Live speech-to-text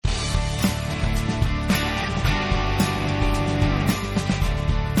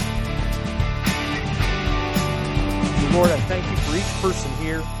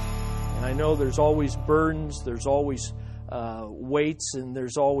here. And I know there's always burdens, there's always weights, and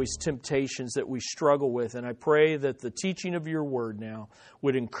there's always temptations that we struggle with. And I pray that the teaching of your word now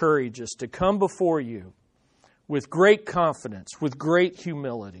would encourage us to come before you with great confidence, with great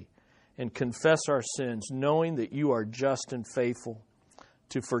humility, and confess our sins, knowing that you are just and faithful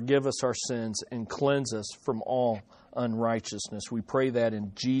to forgive us our sins and cleanse us from all unrighteousness. We pray that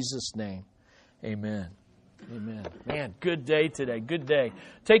in Jesus' name. Amen. Amen. Man, good day today. Good day.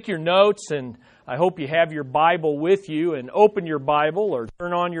 Take your notes, and I hope you have your Bible with you, and open your Bible or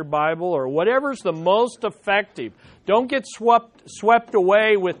turn on your Bible or whatever's the most effective. Don't get swept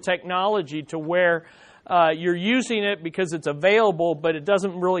away with technology to where you're using it because it's available, but it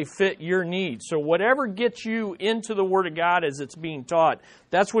doesn't really fit your needs. So whatever gets you into the Word of God as it's being taught,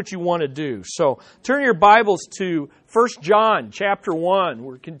 that's what you want to do. So turn your Bibles to 1 John chapter 1.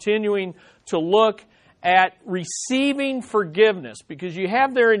 We're continuing to look at receiving forgiveness, because you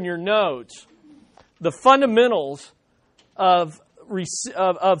have there in your notes the fundamentals of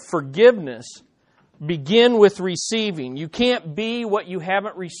forgiveness begin with receiving. You can't be what you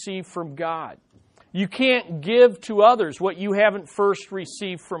haven't received from God. You can't give to others what you haven't first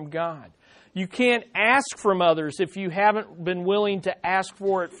received from God. You can't ask from others if you haven't been willing to ask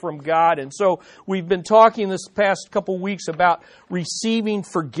for it from God. And so we've been talking this past couple weeks about receiving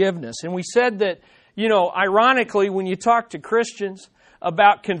forgiveness. And we said that, ironically, when you talk to Christians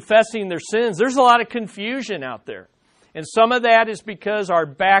about confessing their sins, there's a lot of confusion out there. And some of that is because our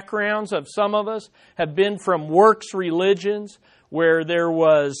backgrounds of some of us have been from works religions where there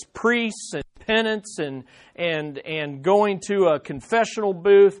was priests and penance and going to a confessional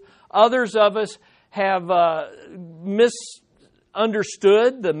booth. Others of us have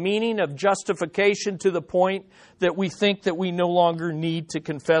misunderstood the meaning of justification to the point that we think that we no longer need to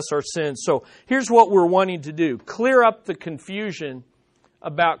confess our sins. So here's what we're wanting to do. Clear up the confusion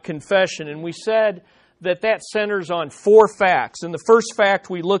about confession. And we said that centers on 4 facts. And the first fact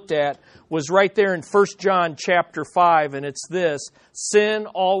we looked at was right there in 1 John chapter 5, and it's this: sin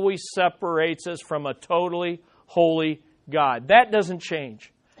always separates us from a totally holy God. That doesn't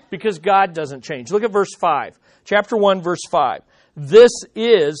change, because God doesn't change. Look at verse 5. Chapter 1, verse 5. This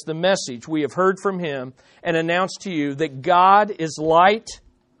is the message we have heard from Him and announced to you, that God is light,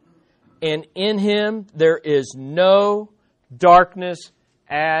 and in Him there is no darkness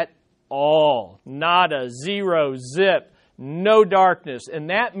at all. Nada, zero, zip, no darkness. And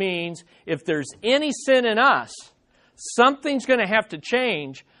that means if there's any sin in us, something's going to have to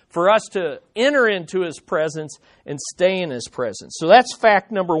change for us to enter into His presence and stay in His presence. So that's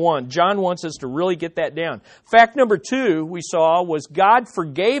fact number 1. John wants us to really get that down. Fact number 2 we saw was God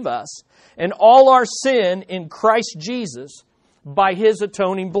forgave us and all our sin in Christ Jesus by His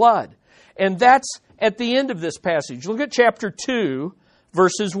atoning blood. And that's at the end of this passage. Look at chapter 2,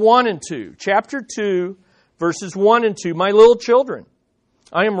 verses 1 and 2. Chapter 2, verses 1 and 2. My little children,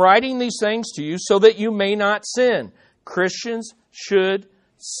 I am writing these things to you so that you may not sin. Christians should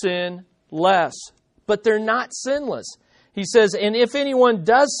sin less, but they're not sinless. He says, and if anyone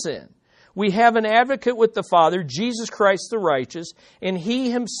does sin, we have an advocate with the Father, Jesus Christ the righteous, and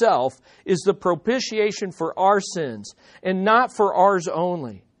He Himself is the propitiation for our sins, and not for ours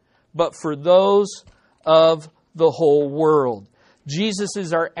only, but for those of the whole world. Jesus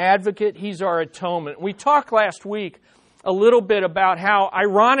is our advocate. He's our atonement. We talked last week a little bit about how,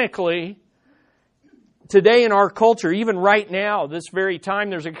 ironically, today in our culture, even right now, this very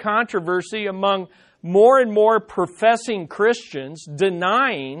time, there's a controversy among more and more professing Christians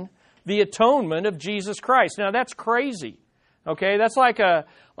denying the atonement of Jesus Christ. Now, that's crazy. Okay, that's like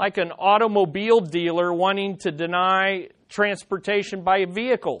an automobile dealer wanting to deny transportation by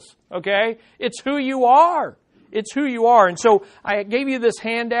vehicles. Okay, it's who you are. It's who you are. And so I gave you this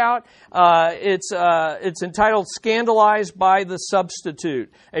handout. It's entitled Scandalized by the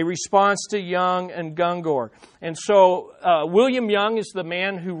Substitute, a response to Young and Gungor. And so William Young is the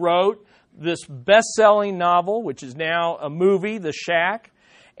man who wrote this best-selling novel, which is now a movie, The Shack.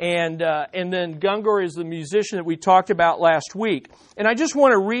 And then Gungor is the musician that we talked about last week. And I just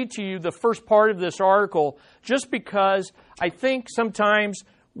want to read to you the first part of this article, just because I think sometimes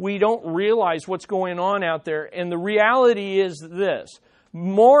we don't realize what's going on out there. And the reality is this: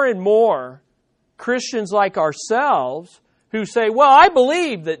 more and more Christians like ourselves who say, well, I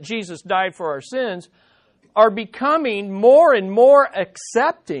believe that Jesus died for our sins, are becoming more and more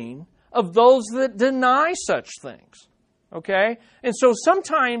accepting of those that deny such things. Okay? And so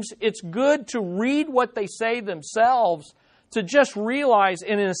sometimes it's good to read what they say themselves to just realize,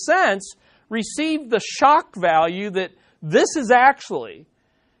 and in a sense, receive the shock value that this is actually,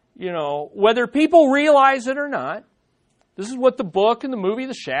 whether people realize it or not, This is what the book and the movie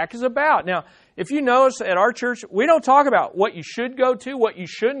The Shack is about. Now, if you notice at our church, we don't talk about what you should go to, what you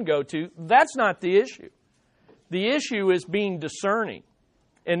shouldn't go to. That's not the issue. The issue is being discerning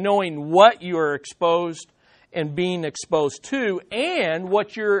and knowing what you are exposed and being exposed to, and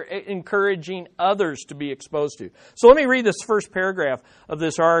what you're encouraging others to be exposed to. So let me read this first paragraph of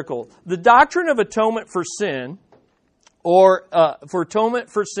this article. The doctrine of atonement for sin, or for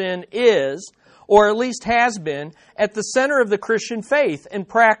atonement for sin is, or at least has been, at the center of the Christian faith and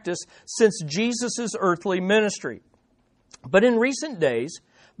practice since Jesus' earthly ministry. But in recent days,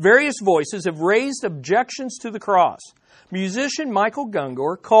 various voices have raised objections to the cross. Musician Michael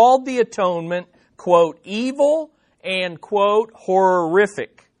Gungor called the atonement, quote, evil and, quote,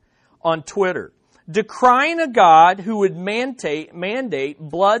 horrific on Twitter, decrying a God who would mandate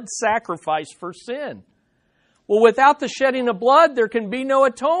blood sacrifice for sin. Well, without the shedding of blood, there can be no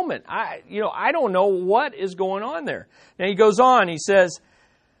atonement. I don't know what is going on there. Now he goes on, he says,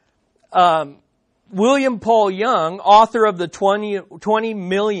 William Paul Young, author of the 20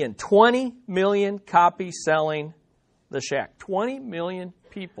 million copy selling The Shack. 20 million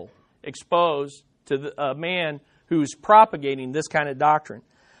people exposed to a man who's propagating this kind of doctrine,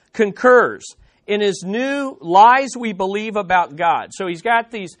 concurs in his new Lies We Believe About God. So he's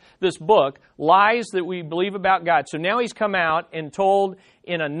got this book, Lies That We Believe About God. So now he's come out and told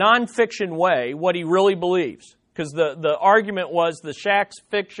in a nonfiction way what he really believes. Because the argument was the Shack's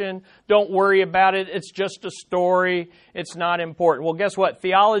fiction, don't worry about it, it's just a story, it's not important. Well, guess what?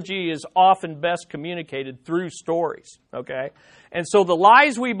 Theology is often best communicated through stories, okay? And so the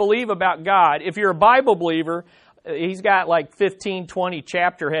lies we believe about God, if you're a Bible believer, he's got like 15, 20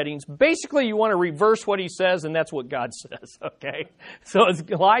 chapter headings. Basically, you want to reverse what he says, and that's what God says, okay? So it's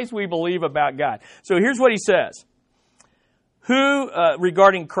lies we believe about God. So here's what he says.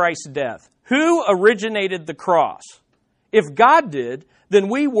 Regarding Christ's death. Who originated the cross? If God did, then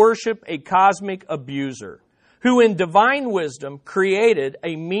we worship a cosmic abuser who in divine wisdom created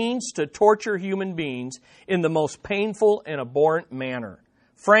a means to torture human beings in the most painful and abhorrent manner.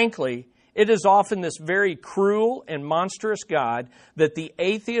 Frankly, it is often this very cruel and monstrous God that the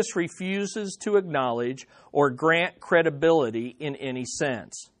atheist refuses to acknowledge or grant credibility in any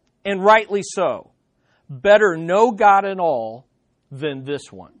sense. And rightly so. Better no God at all than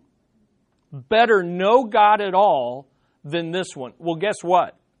this one. Better no God at all than this one. Well, guess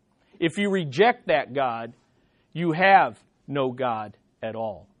what? If you reject that God, you have no God at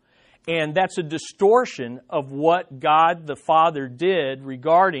all. And that's a distortion of what God the Father did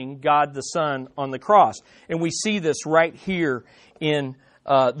regarding God the Son on the cross. And we see this right here in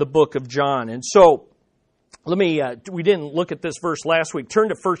the book of John. And so, we didn't look at this verse last week. Turn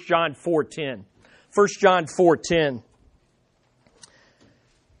to 1 John 4:10. 1 John 4:10.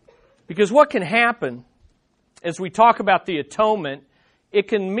 Because what can happen as we talk about the atonement, it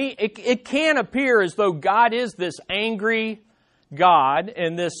can appear as though God is this angry God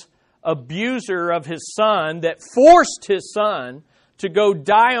and this abuser of His Son that forced His Son to go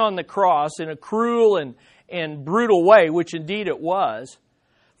die on the cross in a cruel and brutal way, which indeed it was,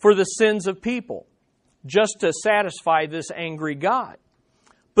 for the sins of people, just to satisfy this angry God.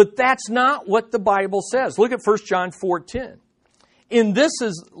 But that's not what the Bible says. Look at 1 John 4:10. In this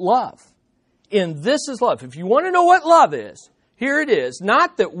is love. In this is love. If you want to know what love is, here it is.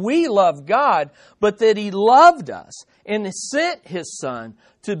 Not that we love God, but that He loved us and sent His Son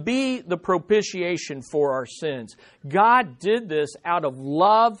to be the propitiation for our sins. God did this out of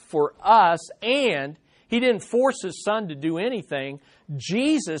love for us, and He didn't force His Son to do anything.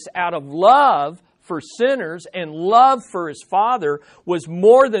 Jesus, out of love for sinners and love for His Father, was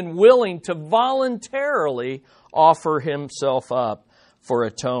more than willing to voluntarily offer Himself up for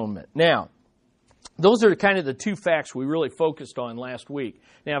atonement. Now, those are kind of the two facts we really focused on last week.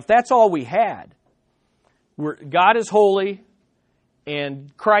 Now, if that's all we had, God is holy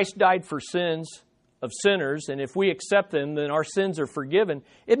and Christ died for sins of sinners, and if we accept them, then our sins are forgiven,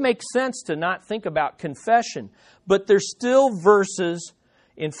 it makes sense to not think about confession. But there's still verses,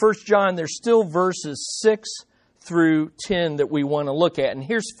 in 1 John, there's still verses 6 through 10 that we want to look at. And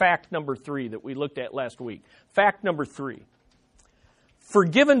here's fact number 3 that we looked at last week. Fact number 3.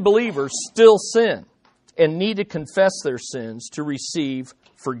 Forgiven believers still sin and need to confess their sins to receive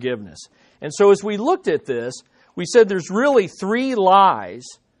forgiveness. And so as we looked at this, we said there's really 3 lies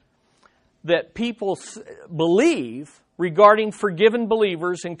that people believe regarding forgiven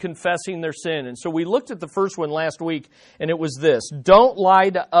believers and confessing their sin. And so we looked at the first one last week, and it was this: don't lie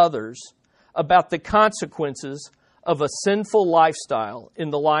to others about the consequences of a sinful lifestyle in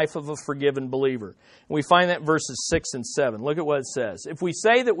the life of a forgiven believer. And we find that in verses 6 and 7. Look at what it says. If we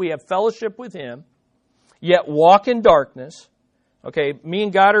say that we have fellowship with Him yet walk in darkness. Okay, me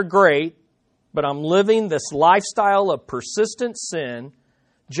and God are great, but I'm living this lifestyle of persistent sin.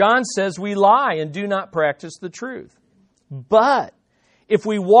 John says we lie and do not practice the truth. But if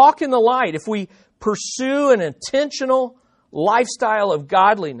we walk in the light, if we pursue an intentional lifestyle of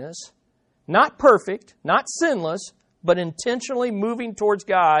godliness, not perfect, not sinless, but intentionally moving towards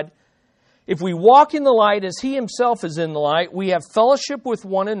God, if we walk in the light as He Himself is in the light, we have fellowship with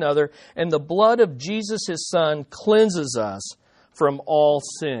one another, and the blood of Jesus, His Son, cleanses us from all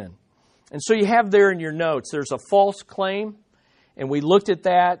sin. And so you have there in your notes, there's a false claim, and we looked at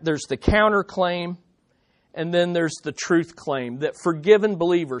that. There's the counterclaim, and then there's the truth claim, that forgiven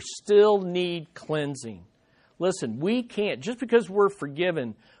believers still need cleansing. Listen, we can't, just because we're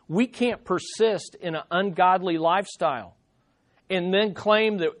forgiven, we can't persist in an ungodly lifestyle and then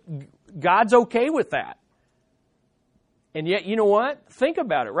claim that God's okay with that. And yet, you know what? Think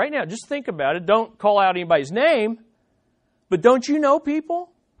about it right now. Just think about it. Don't call out anybody's name. But don't you know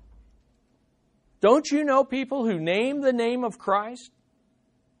people? Don't you know people who name the name of Christ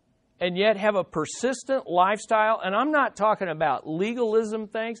and yet have a persistent lifestyle? And I'm not talking about legalism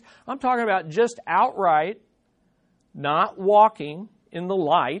things. I'm talking about just outright not walking in the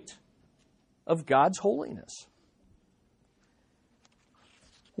light of God's holiness.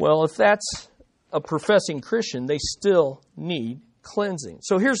 Well, if that's a professing Christian, they still need cleansing.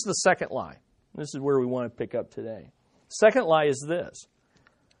 So here's the second lie. This is where we want to pick up today. Second lie is this.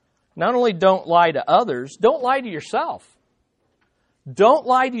 Not only don't lie to others, don't lie to yourself. Don't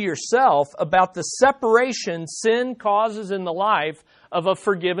lie to yourself about the separation sin causes in the life of a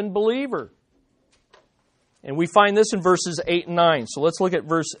forgiven believer. And we find this in verses 8 and 9. So let's look at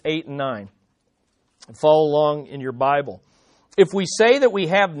verse 8 and 9. Follow along in your Bible. If we say that we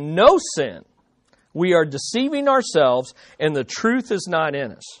have no sin, we are deceiving ourselves, and the truth is not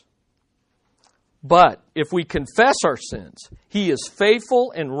in us. But if we confess our sins, He is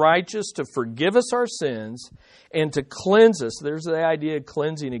faithful and righteous to forgive us our sins and to cleanse us, there's the idea of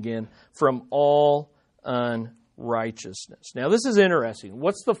cleansing again, from all unrighteousness. Now this is interesting.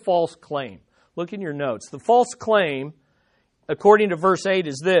 What's the false claim? Look in your notes. The false claim, according to verse 8,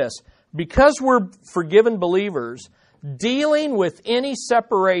 is this. Because we're forgiven believers, dealing with any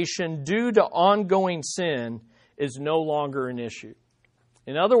separation due to ongoing sin is no longer an issue.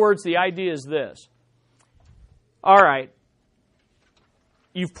 In other words, the idea is this. All right,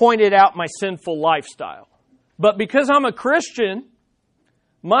 you've pointed out my sinful lifestyle. But because I'm a Christian,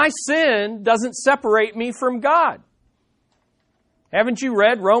 my sin doesn't separate me from God. Haven't you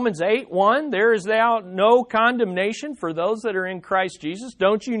read Romans 8:1? There is now no condemnation for those that are in Christ Jesus.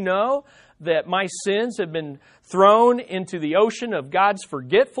 Don't you know that my sins have been thrown into the ocean of God's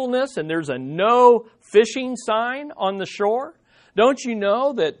forgetfulness and there's a no fishing sign on the shore? Don't you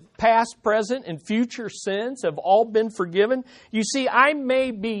know that past, present, and future sins have all been forgiven? You see, I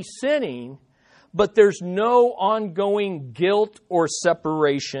may be sinning, but there's no ongoing guilt or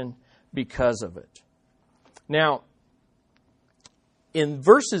separation because of it. Now, in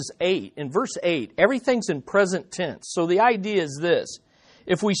verse 8, everything's in present tense. So the idea is this.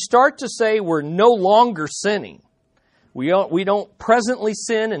 If we start to say we're no longer sinning, we don't presently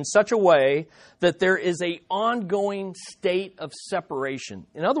sin in such a way that there is an ongoing state of separation.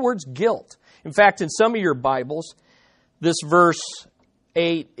 In other words, guilt. In fact, in some of your Bibles, this verse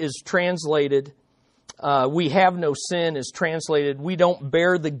 8 is translated, we have no sin is translated, we don't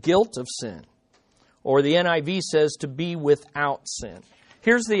bear the guilt of sin. Or the NIV says to be without sin.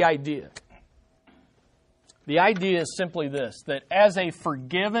 Here's the idea. The idea is simply this, that as a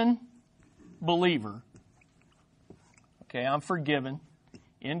forgiven believer, okay, I'm forgiven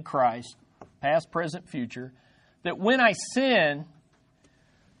in Christ, past, present, future, that when I sin,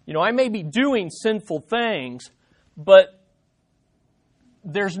 I may be doing sinful things, but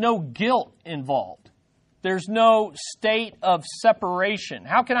there's no guilt involved. There's no state of separation.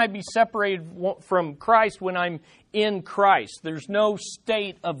 How can I be separated from Christ when I'm in Christ? There's no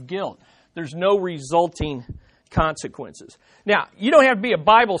state of guilt. There's no resulting consequences. Now, you don't have to be a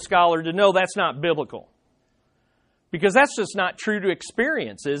Bible scholar to know that's not biblical. Because that's just not true to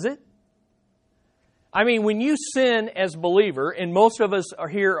experience, is it? I mean, when you sin as a believer, and most of us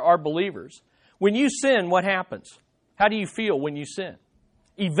here are believers, when you sin, what happens? How do you feel when you sin?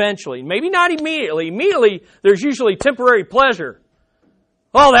 Eventually. Maybe not immediately. Immediately, there's usually temporary pleasure.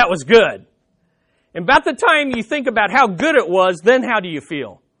 Oh, that was good. And about the time you think about how good it was, then how do you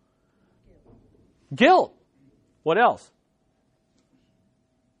feel? Guilt. What else?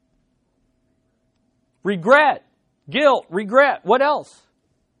 Regret. Guilt. Regret. What else?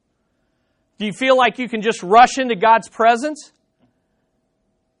 Do you feel like you can just rush into God's presence?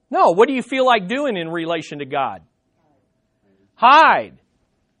 No, what do you feel like doing in relation to God? Hide.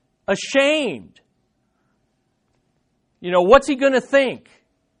 Ashamed. What's He going to think?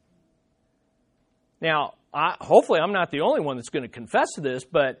 Now, hopefully I'm not the only one that's going to confess to this,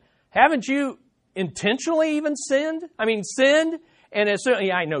 but haven't you intentionally even sinned? Sinned, and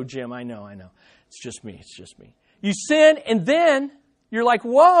I know, Jim, I know. It's just me. You sin, and then you're like,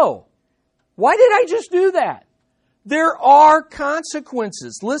 whoa, why did I just do that? There are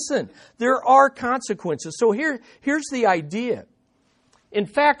consequences. Listen, there are consequences. So here's the idea. In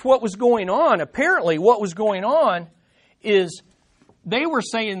fact, what was going on is they were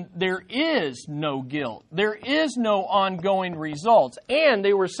saying there is no guilt. There is no ongoing results. And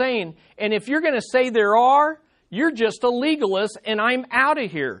they were saying, and if you're going to say there are, you're just a legalist and I'm out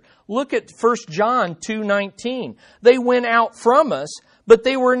of here. Look at 1 John 2:19. They went out from us, but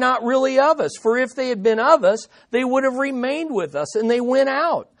they were not really of us. For if they had been of us, they would have remained with us. And they went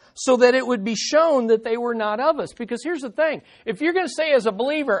out so that it would be shown that they were not of us. Because here's the thing. If you're going to say as a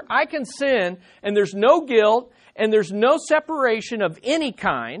believer, I can sin and there's no guilt and there's no separation of any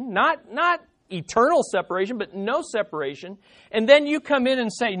kind, not eternal separation, but no separation, and then you come in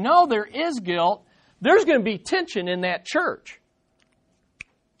and say, no, there is guilt, there's going to be tension in that church.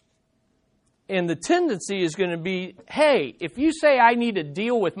 And the tendency is going to be, hey, if you say I need to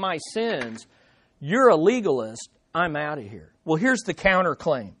deal with my sins, you're a legalist, I'm out of here. Well, here's the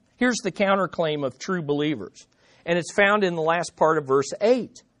counterclaim. Here's the counterclaim of true believers. And it's found in the last part of verse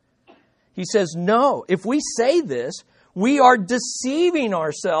 8. He says, no, if we say this, we are deceiving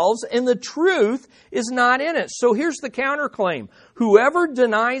ourselves and the truth is not in it. So here's the counterclaim. Whoever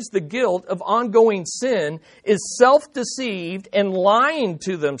denies the guilt of ongoing sin is self-deceived and lying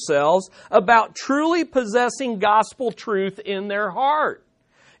to themselves about truly possessing gospel truth in their heart.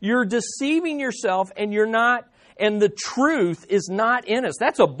 You're deceiving yourself and and the truth is not in us.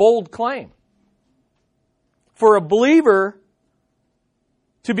 That's a bold claim. For a believer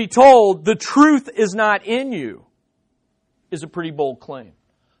to be told the truth is not in you is a pretty bold claim.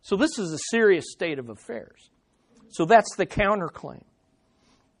 So this is a serious state of affairs. So that's the counterclaim.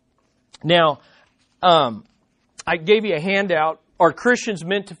 Now, I gave you a handout. Are Christians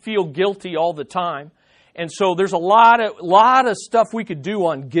meant to feel guilty all the time? And so there's a lot of stuff we could do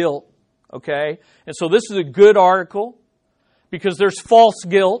on guilt, okay? And so this is a good article because there's false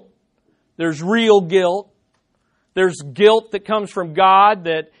guilt, there's real guilt, there's guilt that comes from God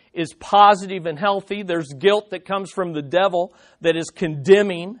that is positive and healthy. There's guilt that comes from the devil that is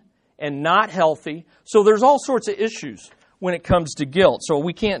condemning and not healthy. So there's all sorts of issues when it comes to guilt. So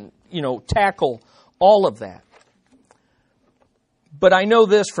we can't, tackle all of that. But I know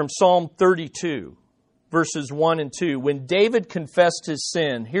this from Psalm 32, verses 1 and 2. When David confessed his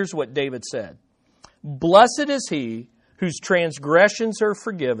sin, here's what David said. Blessed is he whose transgressions are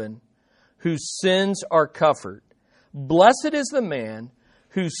forgiven, whose sins are covered. Blessed is the man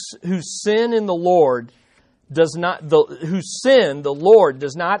whose sin the Lord does not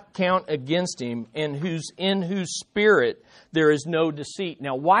count against him, and in whose spirit there is no deceit.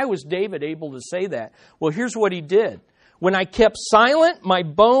 Now, why was David able to say that? Well, here's what he did. When I kept silent, my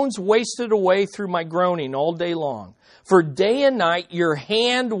bones wasted away through my groaning all day long. For day and night your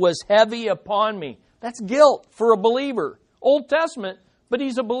hand was heavy upon me. That's guilt for a believer. Old Testament, but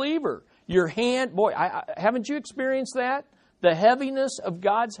he's a believer. Your hand, boy, haven't you experienced that? The heaviness of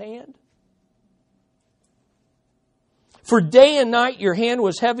God's hand? For day and night your hand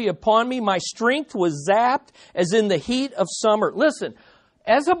was heavy upon me. My strength was zapped as in the heat of summer. Listen,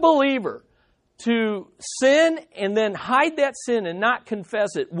 as a believer, to sin and then hide that sin and not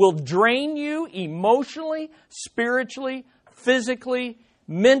confess it will drain you emotionally, spiritually, physically,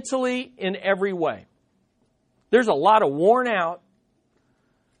 mentally, in every way. There's a lot of worn out,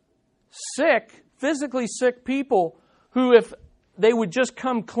 sick, physically sick people who, if they would just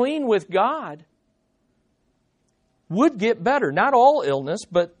come clean with God, would get better. Not all illness,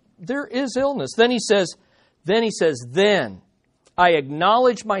 but there is illness. Then he says, then I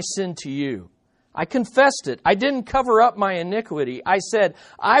acknowledge my sin to you. I confessed it. I didn't cover up my iniquity. I said,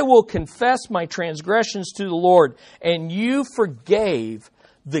 I will confess my transgressions to the Lord, and you forgave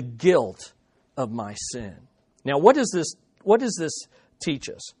the guilt of my sin. Now, what does this teach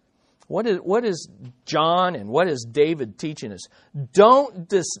us? What is John and what is David teaching us?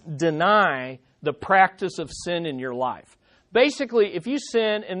 Don't deny the practice of sin in your life. Basically, if you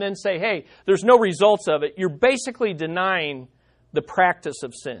sin and then say, hey, there's no results of it, you're basically denying the practice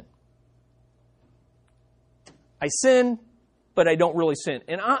of sin. I sin, but I don't really sin.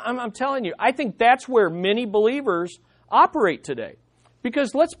 And I'm telling you, I think that's where many believers operate today.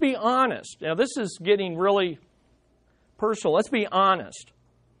 Because let's be honest. Now, this is getting really personal. Let's be honest.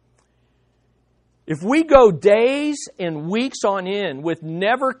 If we go days and weeks on end with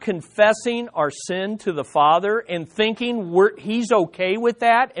never confessing our sin to the Father and thinking He's okay with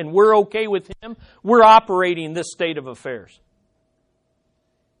that and we're okay with Him, we're operating this state of affairs.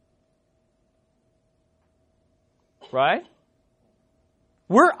 Right?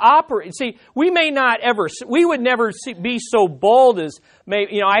 We're operating. See, we would never be so bold as,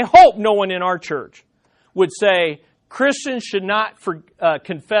 I hope no one in our church would say Christians should not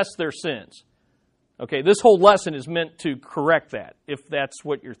confess their sins. Okay, this whole lesson is meant to correct that, if that's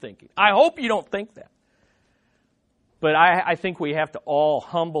what you're thinking. I hope you don't think that. But I think we have to all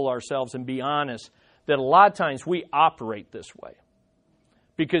humble ourselves and be honest that a lot of times we operate this way.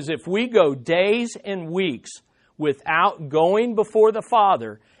 Because if we go days and weeks without going before the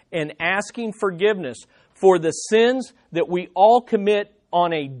Father and asking forgiveness for the sins that we all commit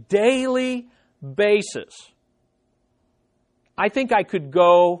on a daily basis, I think I could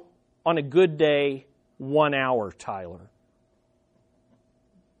go on a good day 1 hour, Tyler.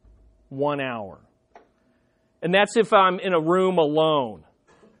 1 hour. And that's if I'm in a room alone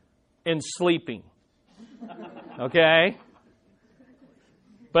and sleeping. Okay?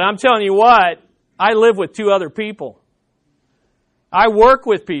 But I'm telling you what, I live with 2 other people. I work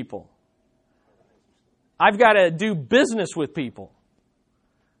with people. I've got to do business with people.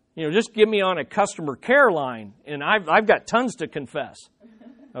 Just get me on a customer care line, and I've got tons to confess.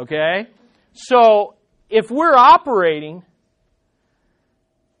 Okay? So, if we're operating,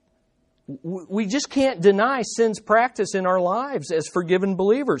 we just can't deny sin's practice in our lives as forgiven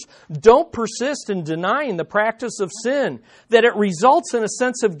believers. Don't persist in denying the practice of sin, that it results in a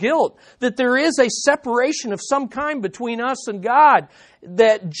sense of guilt, that there is a separation of some kind between us and God,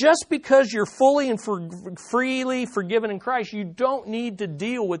 that just because you're fully and freely forgiven in Christ, you don't need to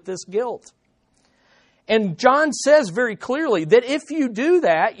deal with this guilt. And John says very clearly that if you do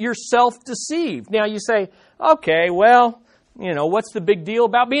that, you're self-deceived. Now you say, okay, well, what's the big deal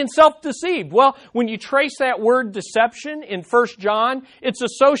about being self-deceived? Well, when you trace that word deception in 1 John, it's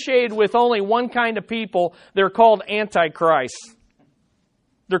associated with only one kind of people. They're called antichrists.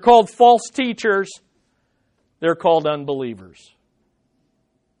 They're called false teachers. They're called unbelievers.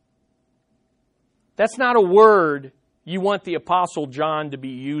 That's not a word you want the Apostle John to be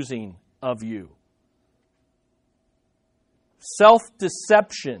using of you.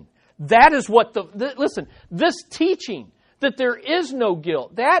 Self-deception. That is what listen, this teaching that there is no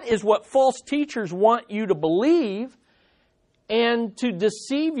guilt, that is what false teachers want you to believe and to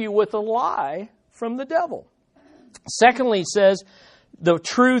deceive you with a lie from the devil. Secondly, he says, the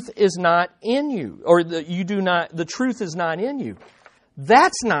truth is not in you, or the truth is not in you.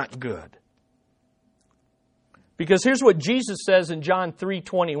 That's not good. Because here's what Jesus says in John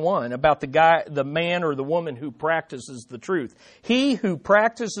 3:21 about the man or the woman who practices the truth. He who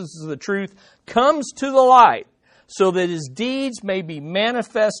practices the truth comes to the light so that his deeds may be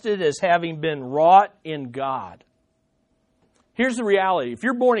manifested as having been wrought in God. Here's the reality. If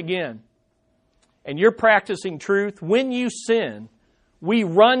you're born again and you're practicing truth, when you sin, we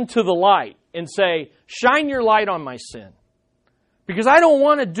run to the light and say, shine your light on my sin. Because I don't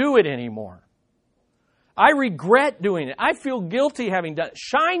want to do it anymore. I regret doing it. I feel guilty having done it.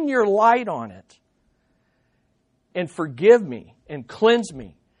 Shine your light on it. And forgive me and cleanse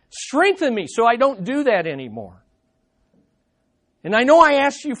me. Strengthen me so I don't do that anymore. And I know I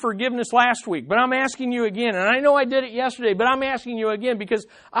asked you forgiveness last week, but I'm asking you again. And I know I did it yesterday, but I'm asking you again because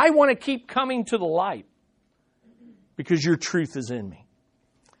I want to keep coming to the light. Because your truth is in me.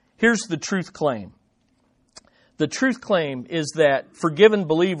 Here's the truth claim. The truth claim is that forgiven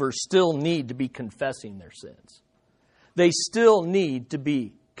believers still need to be confessing their sins. They still need to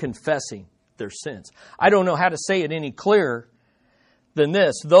be confessing their sins. I don't know how to say it any clearer than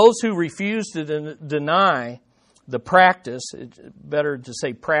this. Those who refuse to deny the practice, it's better to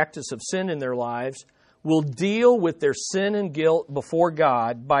say practice of sin in their lives, will deal with their sin and guilt before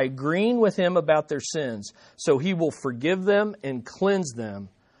God by agreeing with Him about their sins, so He will forgive them and cleanse them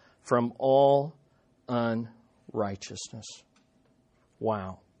from all unrighteousness.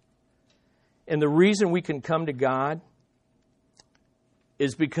 Wow. And the reason we can come to God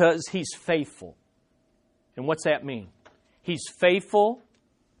is because He's faithful. And what's that mean? He's faithful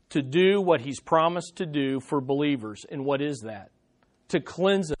to do what He's promised to do for believers. And what is that? To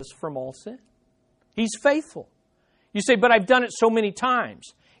cleanse us from all sin. He's faithful. You say, but I've done it so many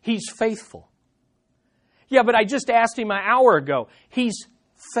times. He's faithful. Yeah, but I just asked Him an hour ago. He's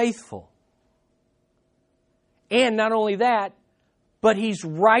faithful. And not only that, but He's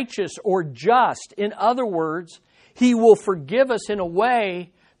righteous or just. In other words, He will forgive us in a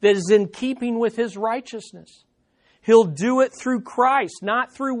way that is in keeping with His righteousness. He'll do it through Christ,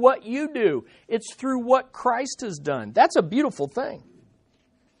 not through what you do. It's through what Christ has done. That's a beautiful thing.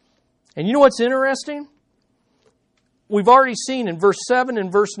 And you know what's interesting? We've already seen in verse 7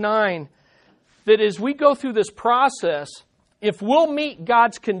 and verse 9 that as we go through this process, if we'll meet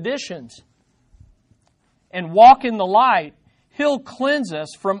God's conditions and walk in the light, He'll cleanse us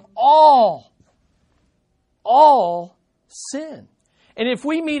from all sin. And if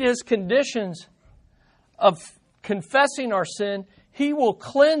we meet His conditions of confessing our sin, He will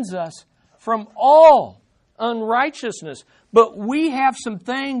cleanse us from all unrighteousness. But we have some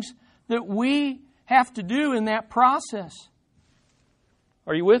things that we have to do in that process.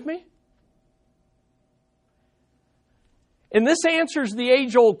 Are you with me? And this answers the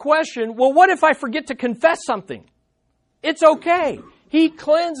age-old question, well, what if I forget to confess something? It's okay. He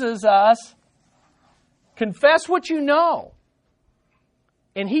cleanses us. Confess what you know.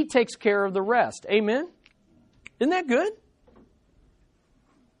 And He takes care of the rest. Amen? Isn't that good?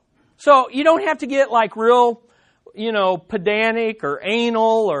 So you don't have to get like real, pedantic or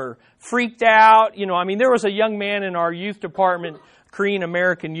anal or freaked out. There was a young man in our youth department, Korean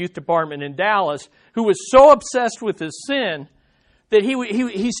American youth department in Dallas, who was so obsessed with his sin that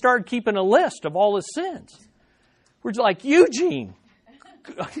he started keeping a list of all his sins. We're just like, Eugene.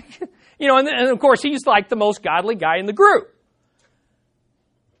 And of course he's like the most godly guy in the group.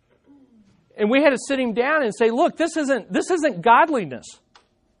 And we had to sit him down and say, look, this isn't godliness.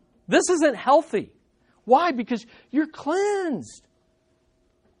 This isn't healthy. Why? Because you're cleansed.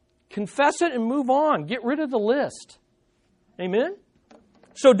 Confess it and move on. Get rid of the list. Amen?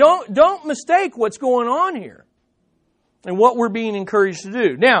 So don't mistake what's going on here and what we're being encouraged to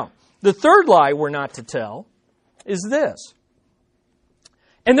do. Now, the third lie we're not to tell is this.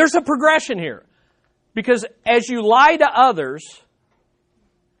 And there's a progression here. Because as you lie to others,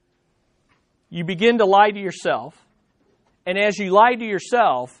 you begin to lie to yourself. And as you lie to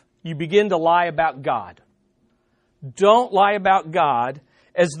yourself, you begin to lie about God. Don't lie about God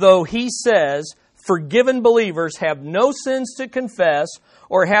as though He says forgiven believers have no sins to confess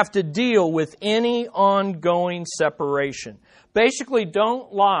or have to deal with any ongoing separation. Basically,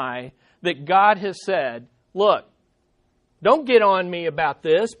 don't lie that God has said, look, don't get on me about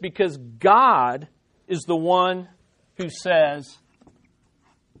this because God is the one who says,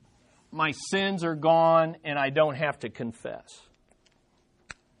 my sins are gone and I don't have to confess.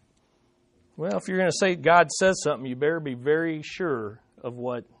 Well, if you're going to say God says something, you better be very sure of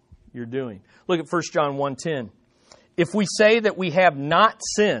what you're doing. Look at 1 John 1:10. If we say that we have not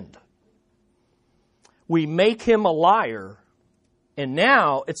sinned, we make Him a liar, and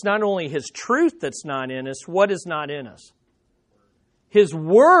now it's not only His truth that's not in us, what is not in us? His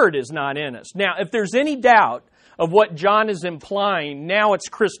Word is not in us. Now, if there's any doubt of what John is implying, now it's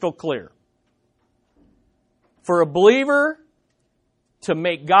crystal clear. For a believer to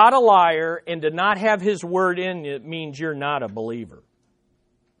make God a liar and to not have His Word in it means you're not a believer.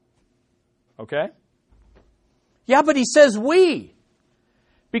 Okay? Yeah, but he says we.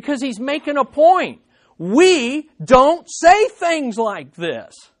 Because he's making a point. We don't say things like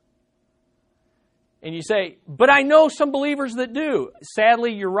this. And you say, but I know some believers that do.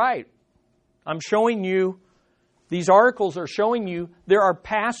 Sadly, you're right. I'm showing you, these articles are showing you there are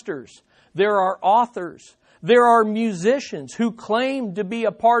pastors, there are authors, there are musicians who claim to be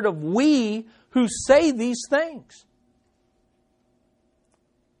a part of we who say these things.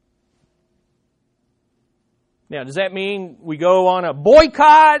 Now, does that mean we go on a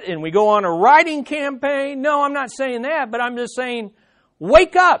boycott and we go on a writing campaign? No, I'm not saying that, but I'm just saying,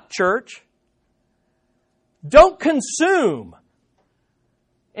 wake up, church. Don't consume.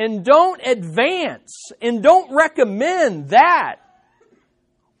 And don't advance. And don't recommend that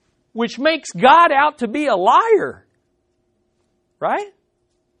which makes God out to be a liar. Right?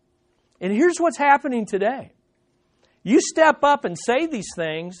 And here's what's happening today. You step up and say these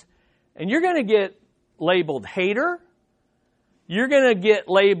things, and you're going to get labeled hater. You're going to get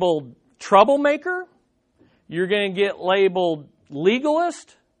labeled troublemaker. You're going to get labeled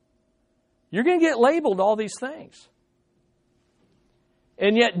legalist. You're going to get labeled all these things.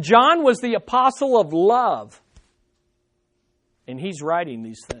 And yet John was the apostle of love. And he's writing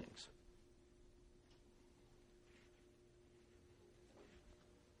these things.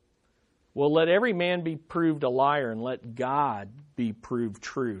 Well, let every man be proved a liar and let God be proved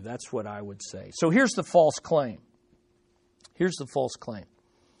true. That's what I would say. So here's the false claim. Here's the false claim.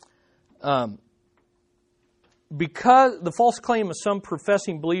 because the false claim of some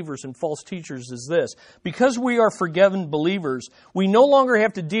professing believers and false teachers is this: because we are forgiven believers, we no longer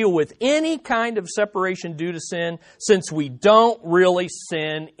have to deal with any kind of separation due to sin, since we don't really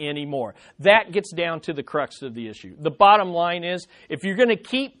sin anymore. That gets down to the crux of the issue. The bottom line is, if you're going to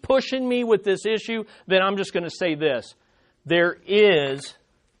keep pushing me with this issue, then I'm just going to say this: there is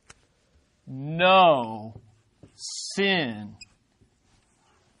no sin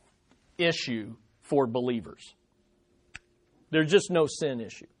issue for believers. There's just no sin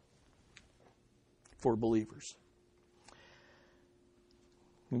issue for believers.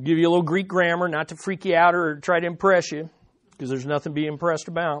 I'll give you a little Greek grammar, not to freak you out or try to impress you, because there's nothing to be impressed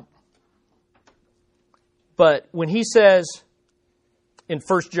about. But when he says in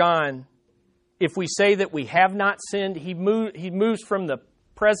 1 John, if we say that we have not sinned, he moves from the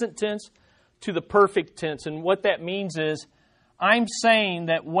present tense to the perfect tense. And what that means is, I'm saying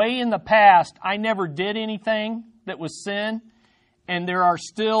that way in the past, I never did anything that was sin, and there are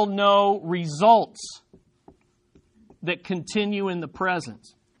still no results that continue in the present.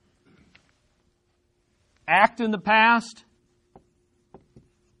 Act in the past,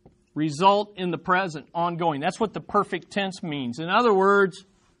 result in the present, ongoing. That's what the perfect tense means. In other words,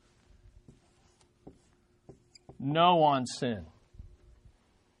 no on sin.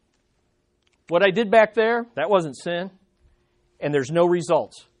 What I did back there, that wasn't sin. And there's no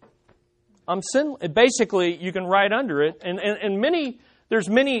results. I'm sin. Basically, you can write under it, and there's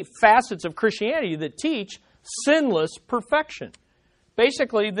many facets of Christianity that teach sinless perfection.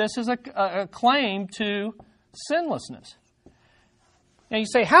 Basically, this is a claim to sinlessness. Now you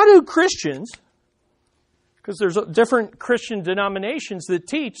say, how do Christians, because there's different Christian denominations that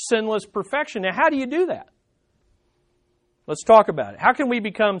teach sinless perfection. Now, how do you do that? Let's talk about it. How can we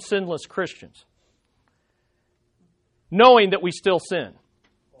become sinless Christians? Knowing that we still sin.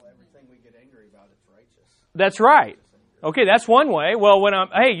 Well, everything we get angry about is righteous. That's right. Okay, that's one way. Well,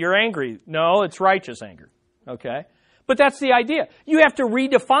 hey, you're angry. No, it's righteous anger. Okay? But that's the idea. You have to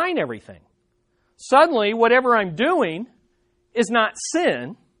redefine everything. Suddenly, whatever I'm doing is not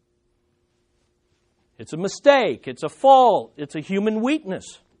sin. It's a mistake. It's a fault. It's a human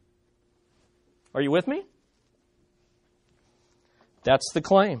weakness. Are you with me? That's the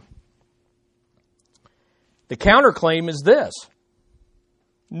claim. The counterclaim is this: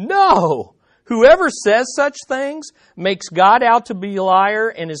 no, whoever says such things makes God out to be a liar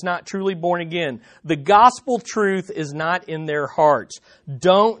and is not truly born again. The gospel truth is not in their hearts.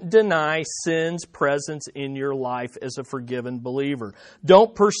 Don't deny sin's presence in your life as a forgiven believer.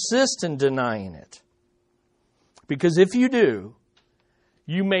 Don't persist in denying it. Because if you do,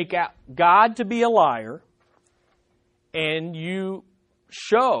 you make out God to be a liar, and you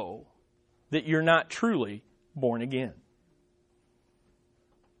show that you're not truly born again.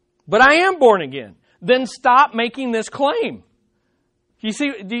 But I am born again. Then stop making this claim. You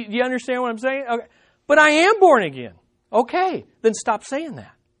see, do you understand what I'm saying? Okay. But I am born again. Okay, then stop saying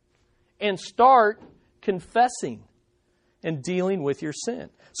that. And start confessing and dealing with your sin.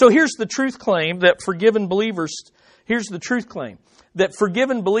 So here's the truth claim that forgiven believers,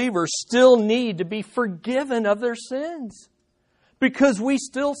 still need to be forgiven of their sins. Because we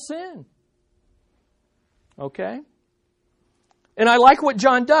still sin. Okay? And I like what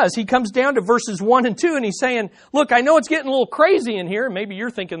John does. He comes down to verses 1 and 2 and he's saying, look, I know it's getting a little crazy in here. Maybe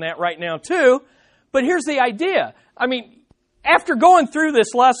you're thinking that right now too. But here's the idea. I mean, after going through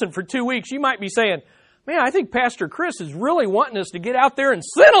this lesson for 2 weeks, you might be saying, man, I think Pastor Chris is really wanting us to get out there and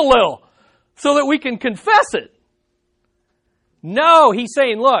sin a little so that we can confess it. No, he's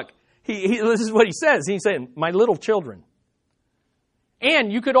saying, look, this is what he says. He's saying, my little children.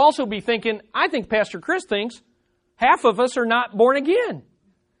 And you could also be thinking, I think Pastor Chris thinks half of us are not born again.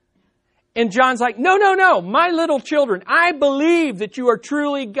 And John's like, no, my little children. I believe that you are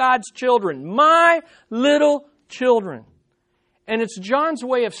truly God's children. My little children. And it's John's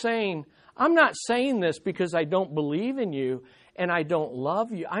way of saying, I'm not saying this because I don't believe in you and I don't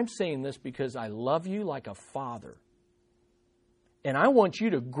love you. I'm saying this because I love you like a father. And I want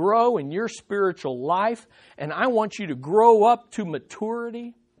you to grow in your spiritual life. And I want you to grow up to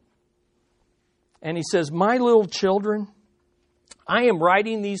maturity. And he says, my little children, I am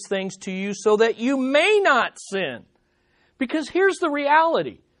writing these things to you so that you may not sin. Because here's the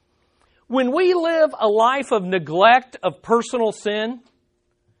reality. When we live a life of neglect of personal sin,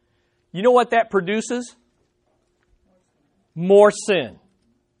 you know what that produces? More sin.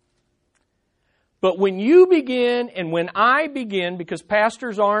 But when you begin, and when I begin, because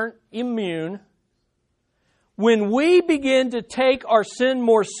pastors aren't immune, when we begin to take our sin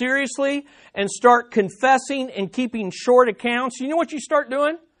more seriously and start confessing and keeping short accounts, you know what you start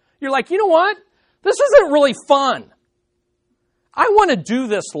doing? You're like, you know what? This isn't really fun. I want to do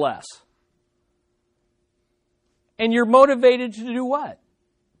this less. And you're motivated to do what?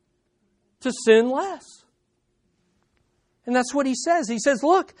 To sin less. And that's what he says. He says,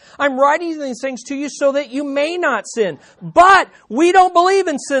 look, I'm writing these things to you so that you may not sin. But we don't believe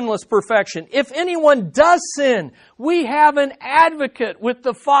in sinless perfection. If anyone does sin, we have an advocate with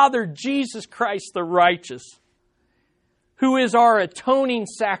the Father, Jesus Christ the righteous, who is our atoning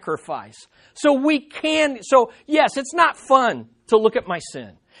sacrifice. So yes, it's not fun to look at my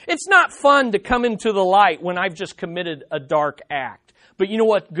sin. It's not fun to come into the light when I've just committed a dark act. But you know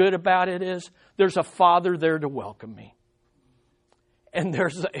what's good about it is? There's a Father there to welcome me. And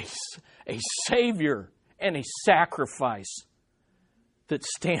there's a Savior and a sacrifice that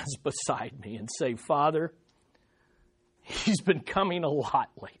stands beside me and say, Father, He's been coming a lot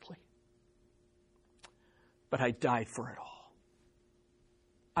lately. But I died for it all.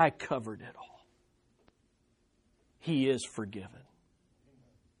 I covered it all. He is forgiven.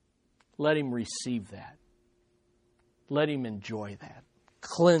 Let him receive that. Let him enjoy that.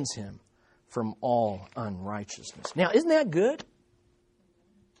 Cleanse him from all unrighteousness. Now, isn't that good?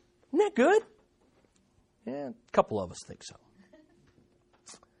 Isn't that good? Yeah, a couple of us think so.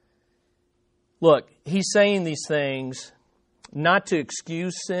 Look, he's saying these things not to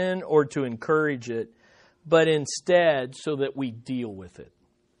excuse sin or to encourage it, but instead so that we deal with it.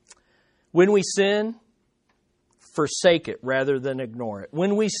 When we sin, forsake it rather than ignore it.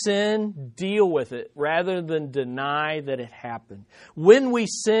 When we sin, deal with it rather than deny that it happened. When we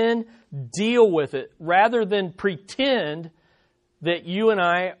sin, deal with it rather than pretend that you and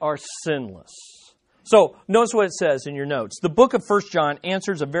I are sinless. So, notice what it says in your notes. The book of 1 John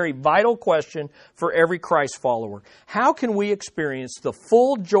answers a very vital question for every Christ follower. How can we experience the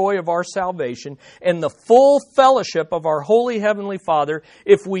full joy of our salvation and the full fellowship of our holy heavenly Father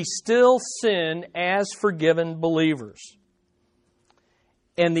if we still sin as forgiven believers?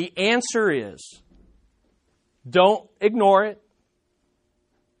 And the answer is, don't ignore it.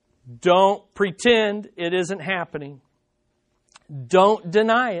 Don't pretend it isn't happening. Don't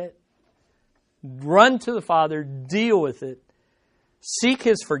deny it. Run to the Father, deal with it, seek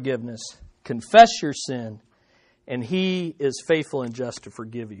His forgiveness, confess your sin, and He is faithful and just to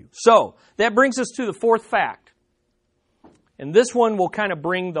forgive you. So, that brings us to the fourth fact. And this one will kind of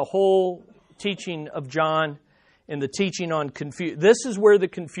bring the whole teaching of John and the teaching on confusion. This is where the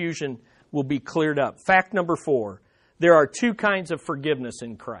confusion will be cleared up. Fact number 4, there are two kinds of forgiveness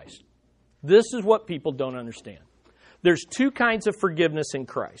in Christ. This is what people don't understand. There's two kinds of forgiveness in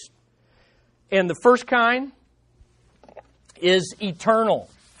Christ. And the first kind is eternal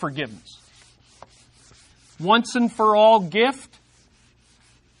forgiveness. Once and for all gift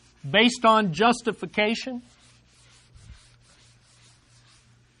based on justification.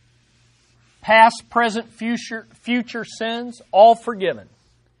 Past, present, future sins, all forgiven.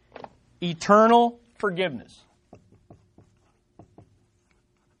 Eternal forgiveness.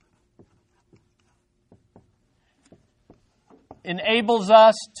 Enables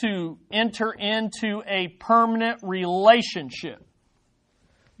us to enter into a permanent relationship.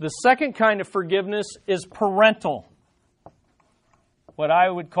 The second kind of forgiveness is parental. What I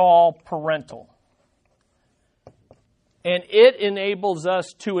would call parental. And it enables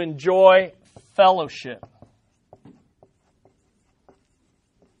us to enjoy fellowship.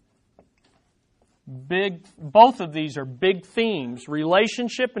 Both of these are big themes.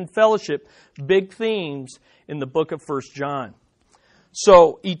 Relationship and fellowship, big themes in the book of 1 John.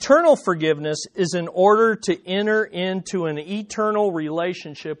 So, eternal forgiveness is in order to enter into an eternal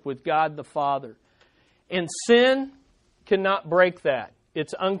relationship with God the Father. And sin cannot break that.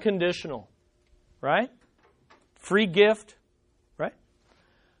 It's unconditional. Right? Free gift. Right?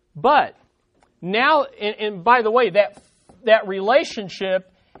 But, now, and by the way, that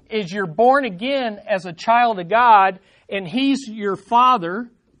relationship is you're born again as a child of God, and He's your Father.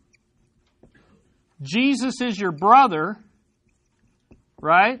 Jesus is your brother.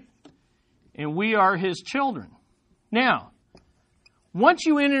 Right? And we are His children. Now, once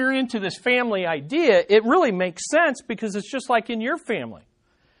you enter into this family idea, it really makes sense because it's just like in your family.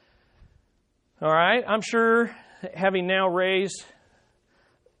 All right? I'm sure, having now raised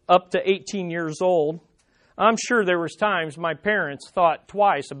up to 18 years old, I'm sure there was times my parents thought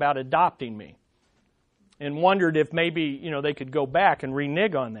twice about adopting me and wondered if maybe, they could go back and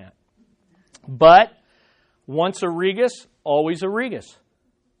renege on that. But once a Regus, always a Regus.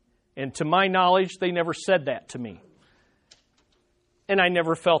 And to my knowledge, they never said that to me. And I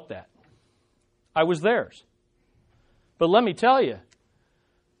never felt that. I was theirs. But let me tell you,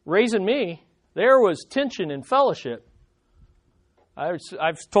 raising me, there was tension in fellowship.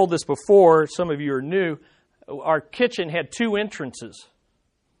 I've told this before, some of you are new. Our kitchen had 2 entrances.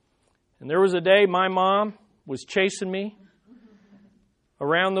 And there was a day my mom was chasing me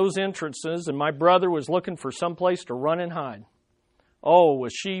around those entrances, and my brother was looking for some place to run and hide. Oh,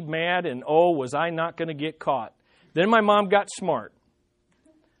 was she mad, and oh, was I not going to get caught. Then my mom got smart.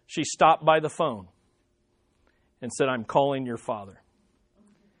 She stopped by the phone and said, "I'm calling your father."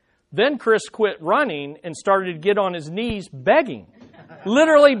 Then Chris quit running and started to get on his knees begging,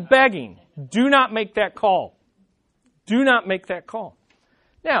 literally begging, "Do not make that call. Do not make that call."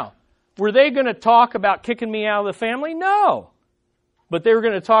 Now, were they going to talk about kicking me out of the family? No. But they were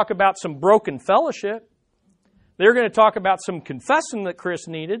going to talk about some broken fellowship. They were going to talk about some confessing that Chris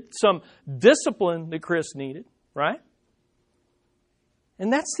needed, some discipline that Chris needed, right?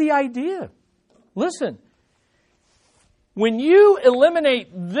 And that's the idea. Listen, when you eliminate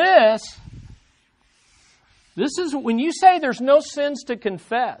this is when you say there's no sins to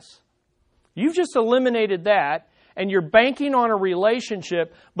confess, you've just eliminated that, and you're banking on a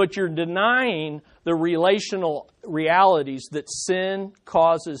relationship, but you're denying the relational realities that sin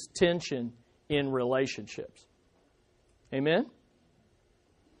causes tension in relationships. Amen?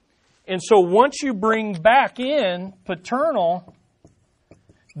 And so once you bring back in paternal,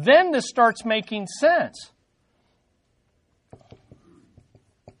 then this starts making sense.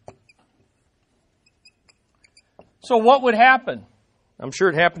 So what would happen? I'm sure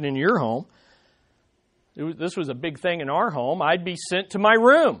it happened in your home. This was a big thing in our home. I'd be sent to my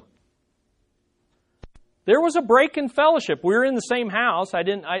room. There was a break in fellowship. We were in the same house. I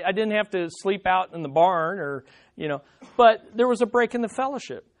didn't have to sleep out in the barn or, but there was a break in the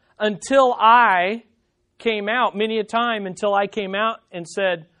fellowship until I came out, many a time until I came out and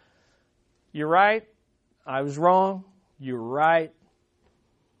said, "You're right. I was wrong. You're right.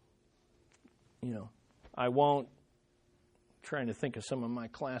 I won't." Trying to think of some of my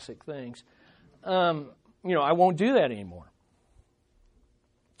classic things. I won't do that anymore.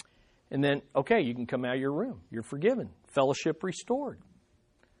 And then, okay, you can come out of your room. You're forgiven. Fellowship restored.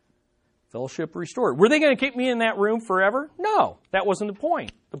 Fellowship restored. Were they going to keep me in that room forever? No, that wasn't the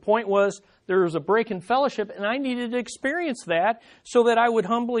point. The point was there was a break in fellowship, and I needed to experience that so that I would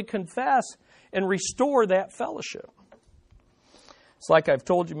humbly confess and restore that fellowship. It's like I've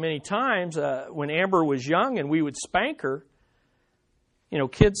told you many times, when Amber was young and we would spank her,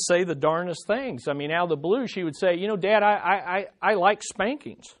 kids say the darndest things. I mean, out of the blue, she would say, "Dad, I like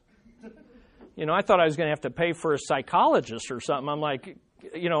spankings." I thought I was going to have to pay for a psychologist or something. I'm like,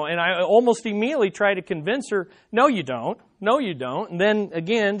 and I almost immediately try to convince her, "No, you don't. No, you don't." And then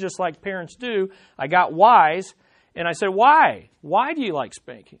again, just like parents do, I got wise and I said, "Why? Why do you like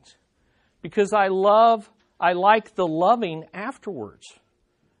spankings?" "Because I like the loving afterwards."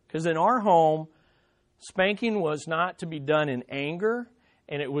 Because in our home, spanking was not to be done in anger,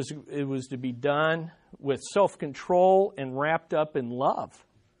 and it was to be done with self-control and wrapped up in love.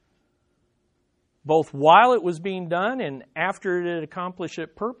 Both while it was being done and after it had accomplished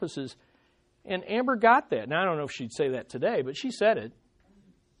its purposes. And Amber got that. Now, I don't know if she'd say that today, but she said it.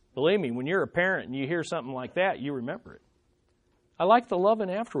 Believe me, when you're a parent and you hear something like that, you remember it. I like the loving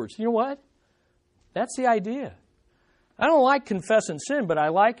afterwards. You know what? That's the idea. I don't like confessing sin, but I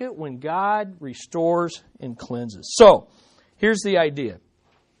like it when God restores and cleanses. So, here's the idea.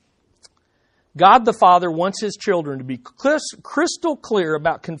 God the Father wants His children to be crystal clear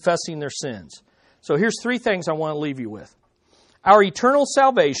about confessing their sins. So here's 3 things I want to leave you with. Our eternal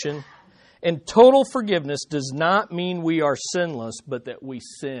salvation and total forgiveness does not mean we are sinless, but that we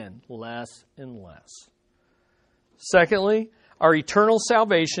sin less and less. Secondly, our eternal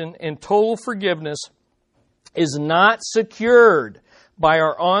salvation and total forgiveness is not secured by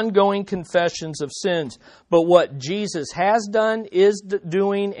our ongoing confessions of sins, but what Jesus has done, is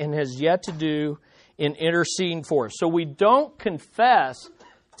doing, and has yet to do in interceding for us. So we don't confess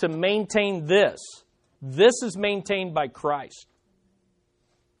to maintain this. This is maintained by Christ.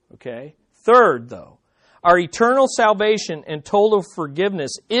 Okay? Third, though, our eternal salvation and total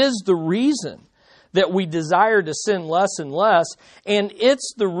forgiveness is the reason that we desire to sin less and less, and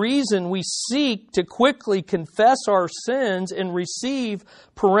it's the reason we seek to quickly confess our sins and receive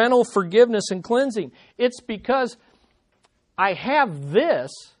parental forgiveness and cleansing. It's because I have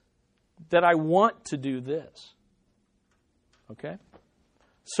this that I want to do this. Okay?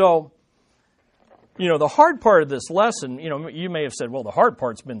 So, the hard part of this lesson, you may have said, well, the hard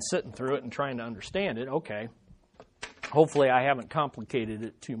part's been sitting through it and trying to understand it. Okay. Hopefully I haven't complicated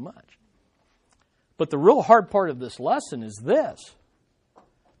it too much. But the real hard part of this lesson is this.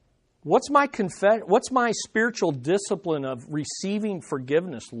 What's my spiritual discipline of receiving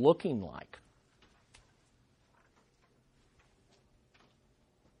forgiveness looking like?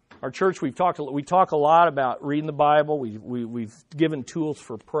 our church, we talk a lot about reading the Bible. We've given tools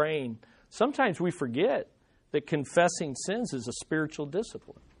for praying. Sometimes we forget that confessing sins is a spiritual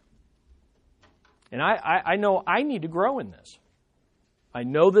discipline. And I know I need to grow in this. I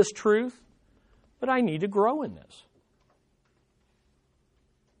know this truth, but I need to grow in this.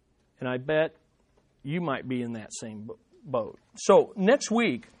 And I bet you might be in that same boat. So next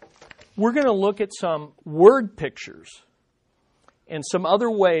week, we're going to look at some word pictures and some other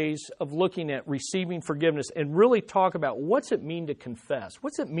ways of looking at receiving forgiveness and really talk about what's it mean to confess?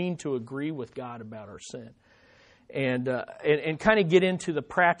 What's it mean to agree with God about our sin? And kind of get into the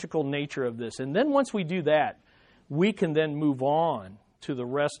practical nature of this. And then once we do that, we can then move on to the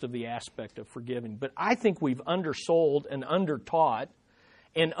rest of the aspect of forgiving. But I think we've undersold and undertaught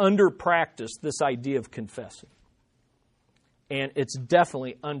and underpracticed this idea of confessing. And it's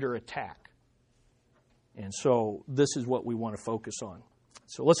definitely under attack. And so this is what we want to focus on.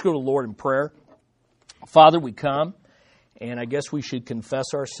 So let's go to the Lord in prayer. Father, we come, and I guess we should confess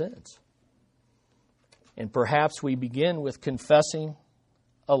our sins. And perhaps we begin with confessing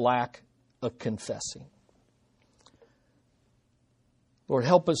a lack of confessing. Lord,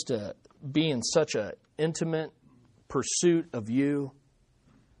 help us to be in such an intimate pursuit of you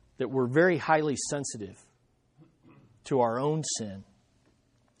that we're very highly sensitive to our own sin.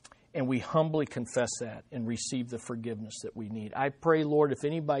 And we humbly confess that and receive the forgiveness that we need. I pray, Lord, if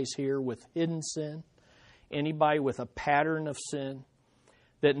anybody's here with hidden sin, anybody with a pattern of sin,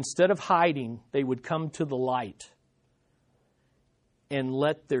 that instead of hiding, they would come to the light and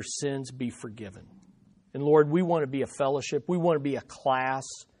let their sins be forgiven. And Lord, we want to be a fellowship. We want to be a class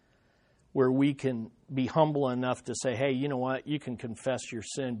where we can be humble enough to say, hey, you know what? You can confess your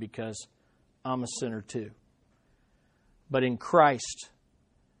sin because I'm a sinner too. But in Christ,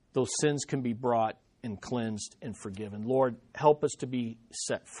 those sins can be brought and cleansed and forgiven. Lord, help us to be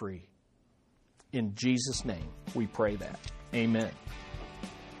set free. In Jesus' name, we pray that. Amen.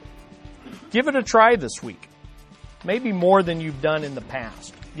 Give it a try this week. Maybe more than you've done in the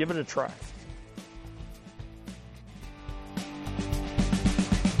past. Give it a try.